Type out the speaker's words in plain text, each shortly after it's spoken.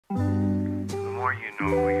more you know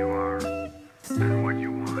who you are and what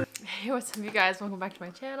you want. Hey, what's up you guys? Welcome back to my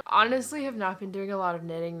channel. Honestly, have not been doing a lot of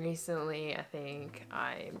knitting recently. I think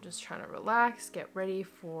I'm just trying to relax, get ready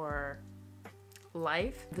for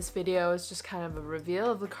life. This video is just kind of a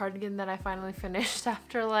reveal of the cardigan that I finally finished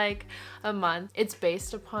after like a month. It's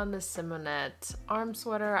based upon the simonett arm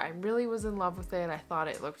sweater. I really was in love with it. I thought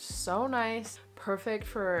it looked so nice, perfect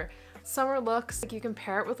for summer looks. Like, you can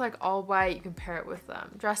pair it with like all white, you can pair it with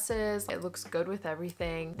dresses. It looks good with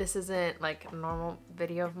everything. This isn't like a normal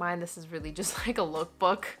video of mine. This is really just like a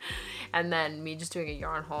lookbook and then me just doing a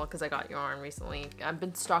yarn haul because I got yarn recently. I've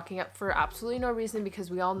been stocking up for absolutely no reason because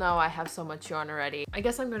we all know I have so much yarn already. I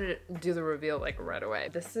guess I'm gonna do the reveal like right away.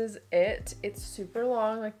 This is it. It's super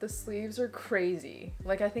long. Like, the sleeves are crazy.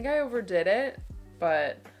 Like, I think I overdid it,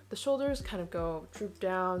 but the shoulders kind of droop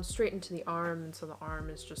down straight into the arm, and so the arm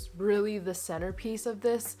is just really the centerpiece of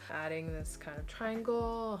this. Adding this kind of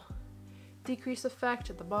triangle decrease effect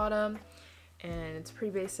at the bottom, and it's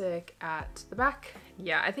pretty basic at the back.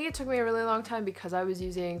 Yeah, I think it took me a really long time because I was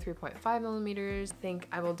using 3.5 millimeters. I think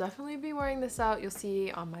I will definitely be wearing this out. You'll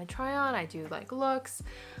see on my try on, I do like looks.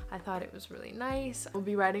 I thought it was really nice. We'll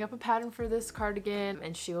be writing up a pattern for this cardigan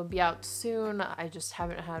and she will be out soon. I just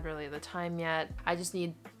haven't had really the time yet. I just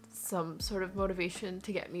need some sort of motivation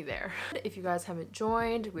to get me there. If you guys haven't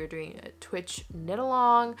joined, we're doing a Twitch knit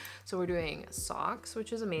along. So we're doing socks,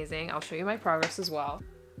 which is amazing. I'll show you my progress as well.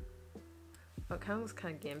 Oh, it kind of looks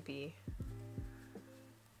kind of gimpy.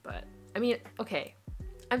 But I mean, okay.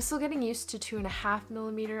 I'm still getting used to 2.5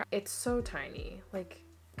 millimeter. It's so tiny. Like,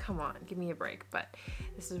 come on, give me a break. But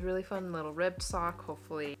this is a really fun little ribbed sock.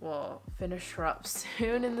 Hopefully we'll finish her up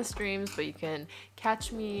soon in the streams, but you can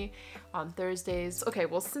catch me on Thursdays. Okay,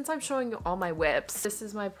 well, since I'm showing you all my whips, this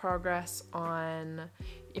is my progress on,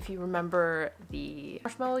 if you remember the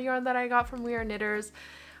marshmallow yarn that I got from We Are Knitters.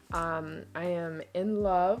 I am in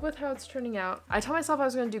love with how it's turning out. I told myself I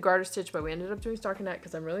was going to do garter stitch, but we ended up doing stockinette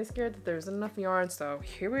because I'm really scared that there isn't enough yarn. So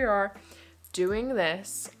here we are doing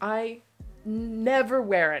this. I never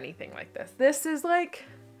wear anything like this. This is like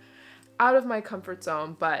out of my comfort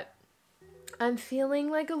zone, but I'm feeling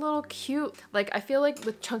like a little cute. Like, I feel like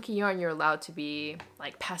with chunky yarn, you're allowed to be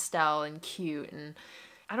like pastel and cute and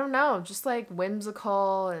I don't know, just like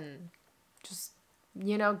whimsical and just,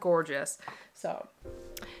 you know, gorgeous. So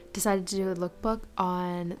decided to do a lookbook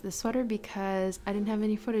on the sweater because I didn't have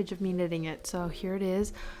any footage of me knitting it. So here it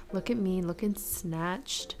is. Look at me looking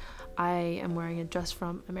snatched. I am wearing a dress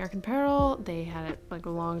from American Apparel. They had it like a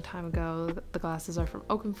long time ago. The glasses are from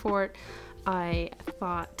Oakenfort. I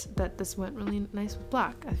thought that this went really nice with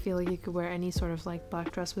black. I feel like you could wear any sort of like black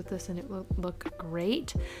dress with this and it will look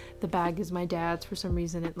great. The bag is my dad's. For some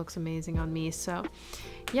reason it looks amazing on me. So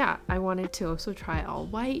yeah, I wanted to also try all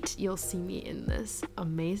white. You'll see me in this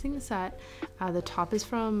amazing set. The top is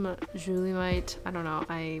from Julie. I don't know,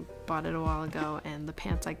 I bought it a while ago, and the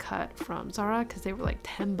pants I cut from Zara because they were like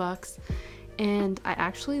 10 bucks. And I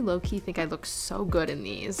actually low-key think I look so good in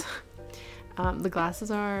these. The glasses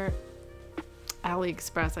are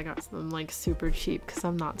AliExpress. I got them like super cheap because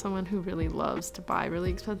I'm not someone who really loves to buy really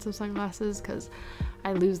expensive sunglasses because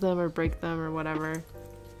I lose them or break them or whatever.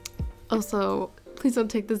 Also, please don't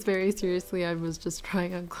take this very seriously. I was just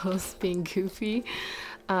trying on clothes being goofy.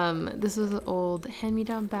 This is an old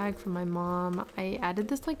hand-me-down bag from my mom. I added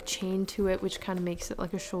this like chain to it, which kind of makes it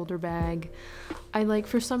like a shoulder bag. I like,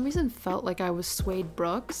 for some reason, felt like I was Suede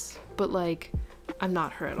Brooks, but like I'm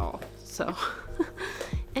not her at all. So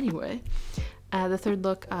anyway. The third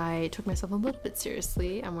look, I took myself a little bit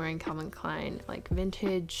seriously. I'm wearing Calvin Klein like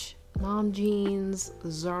vintage mom jeans,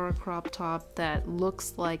 Zara crop top that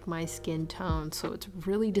looks like my skin tone, so it's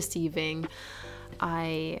really deceiving.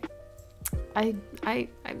 I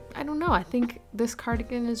don't know. I think this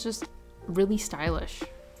cardigan is just really stylish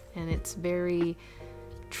and it's very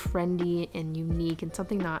trendy and unique and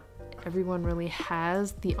something not everyone really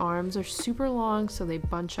has. The arms are super long, so they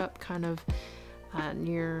bunch up kind of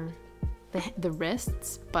near the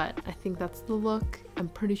wrists, but I think that's the look. I'm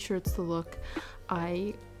pretty sure it's the look.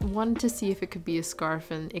 I wanted to see if it could be a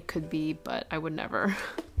scarf, and it could be, but I would never.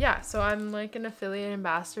 Yeah, so I'm like an affiliate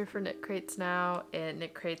ambassador for KnitCrates now, and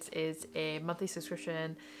KnitCrates is a monthly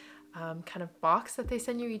subscription kind of box that they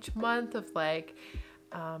send you each month of like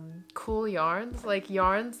cool yarns, like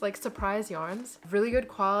surprise yarns. Really good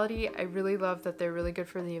quality. I really love that they're really good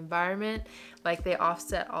for the environment. Like, they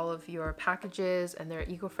offset all of your packages and they're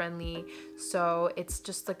eco-friendly, so it's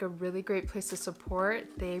just like a really great place to support.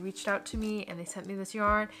 They reached out to me and they sent me this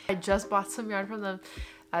yarn. I just bought some yarn from them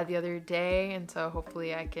the other day, and so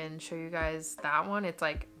hopefully I can show you guys that one. It's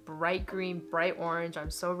like bright green, bright orange.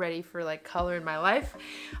 I'm so ready for like color in my life,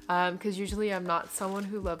 because usually I'm not someone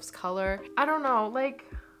who loves color. I don't know, like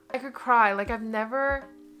I could cry. Like I've never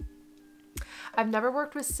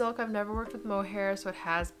worked with silk, I've never worked with mohair, so it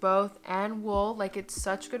has both, and wool. Like it's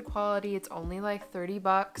such good quality. It's only like 30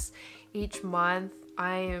 bucks each month.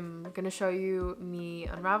 I am gonna show you me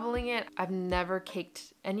unraveling it. I've never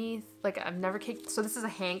caked any, like I've never caked, so this is a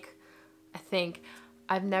hank, I think.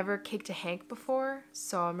 I've never caked a hank before,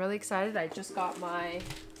 so I'm really excited. I just got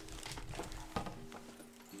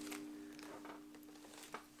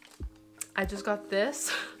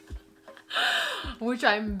this which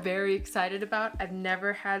I'm very excited about. I've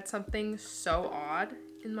never had something so odd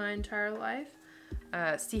in my entire life.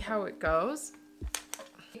 See how it goes.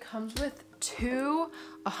 It comes with two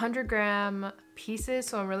 100-gram pieces,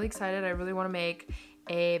 so I'm really excited. I really want to make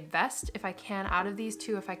a vest if I can out of these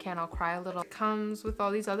two. If I can, I'll cry a little. It comes with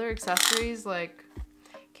all these other accessories, like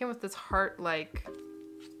it came with this heart like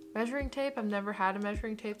measuring tape. I've never had a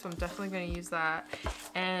measuring tape, so I'm definitely going to use that.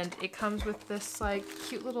 And it comes with this like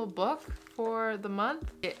cute little book for the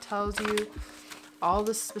month. It tells you all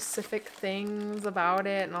the specific things about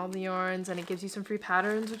it and all the yarns, and it gives you some free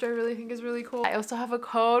patterns, which I really think is really cool. I also have a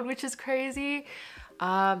code, which is crazy.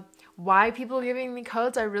 Why people are giving me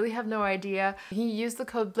codes, I really have no idea. You use the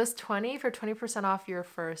code BLISS20 for 20% off your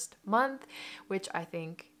first month, which I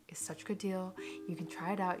think is such a good deal. You can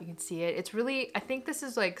try it out, you can see it. It's really, I think this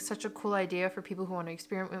is like such a cool idea for people who want to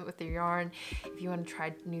experiment with their yarn. If you want to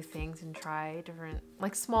try new things and try different,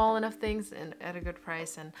 like small enough things and at a good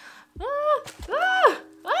price. And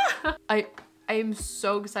I am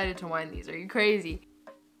so excited to wind these. Are you crazy?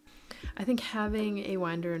 I think having a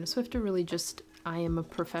winder and a swifter really just, I am a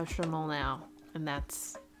professional now, and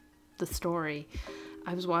that's the story.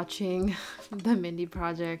 I was watching The Mindy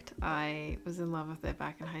Project. I was in love with it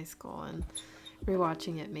back in high school, and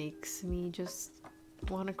rewatching it makes me just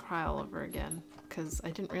want to cry all over again because I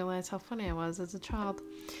didn't realize how funny I was as a child.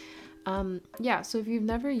 Yeah, so if you've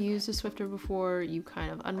never used a swifter before, you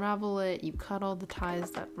kind of unravel it, you cut all the ties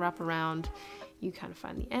that wrap around, you kind of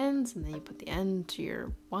find the ends, and then you put the end to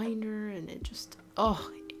your winder, and it just,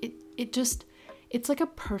 it's like a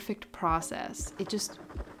perfect process.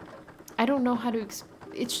 I don't know how to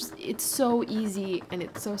it's so easy, and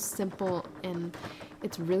it's so simple, and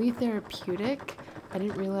it's really therapeutic. I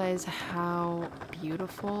didn't realize how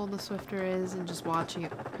beautiful the swifter is, and just watching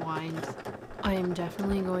it wind. I am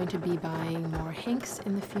definitely going to be buying more hanks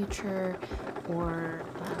in the future, or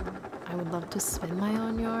I would love to spin my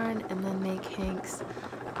own yarn and then make hanks.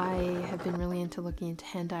 I have been really into looking into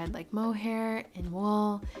hand-dyed like mohair and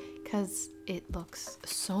wool because it looks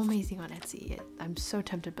so amazing on Etsy. I'm so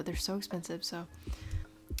tempted, but they're so expensive. So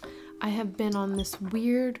I have been on this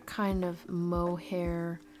weird kind of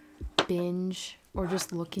mohair binge, or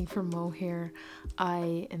just looking for mohair.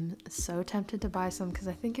 I am so tempted to buy some because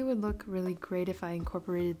I think it would look really great if I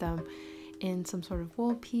incorporated them in some sort of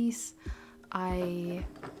wool piece. I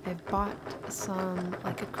bought some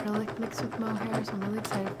like acrylic mixed with mohair, so I'm really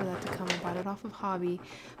excited for that to come. I bought it off of Hobby,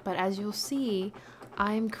 but as you'll see,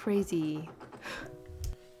 I'm crazy.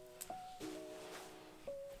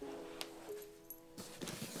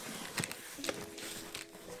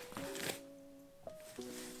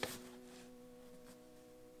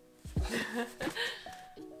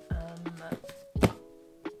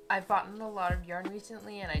 I've bought a lot of yarn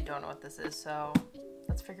recently and I don't know what this is, so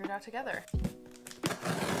let's figure it out together.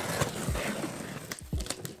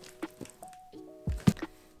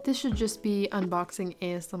 This should just be unboxing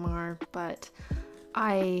ASMR, but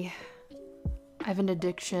I have an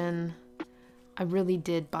addiction. I really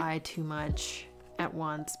did buy too much at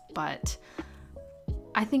once, but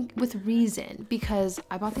I think with reason, because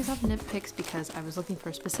I bought these off KnitCrates because I was looking for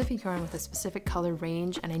a specific yarn with a specific color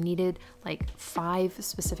range, and I needed like 5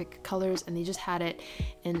 specific colors, and they just had it,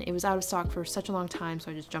 and it was out of stock for such a long time,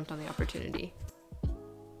 so I just jumped on the opportunity.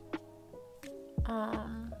 I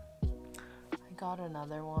got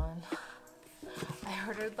another one. I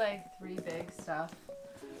ordered like 3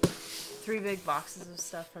 big boxes of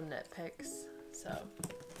stuff from KnitCrates, so.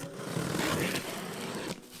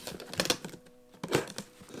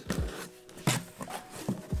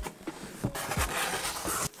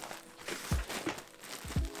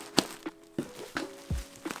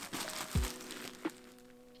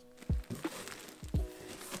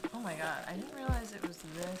 Oh my god, I didn't realize it was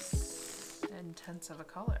this intense of a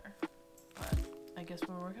color, but I guess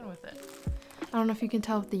we're working with it. I don't know if you can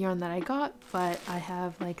tell with the yarn that I got, but I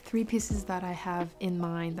have like 3 pieces that I have in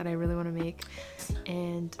mind that I really want to make,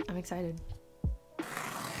 and I'm excited.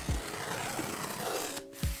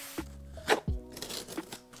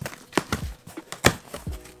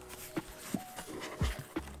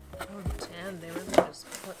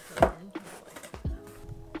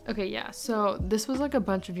 Okay, yeah, so this was like a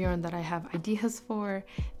bunch of yarn that I have ideas for.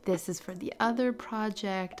 This is for the other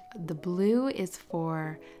project. The blue is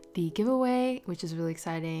for the giveaway, which is really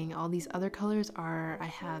exciting. All these other colors are, I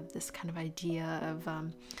have this kind of idea of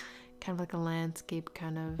kind of like a landscape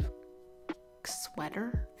kind of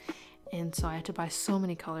sweater. And so I had to buy so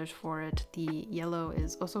many colors for it. The yellow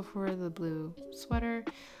is also for the blue sweater.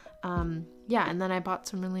 Yeah, and then I bought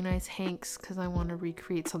some really nice hanks because I want to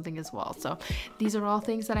recreate something as well. So these are all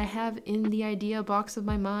things that I have in the idea box of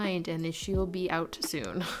my mind, and she will be out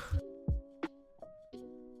soon.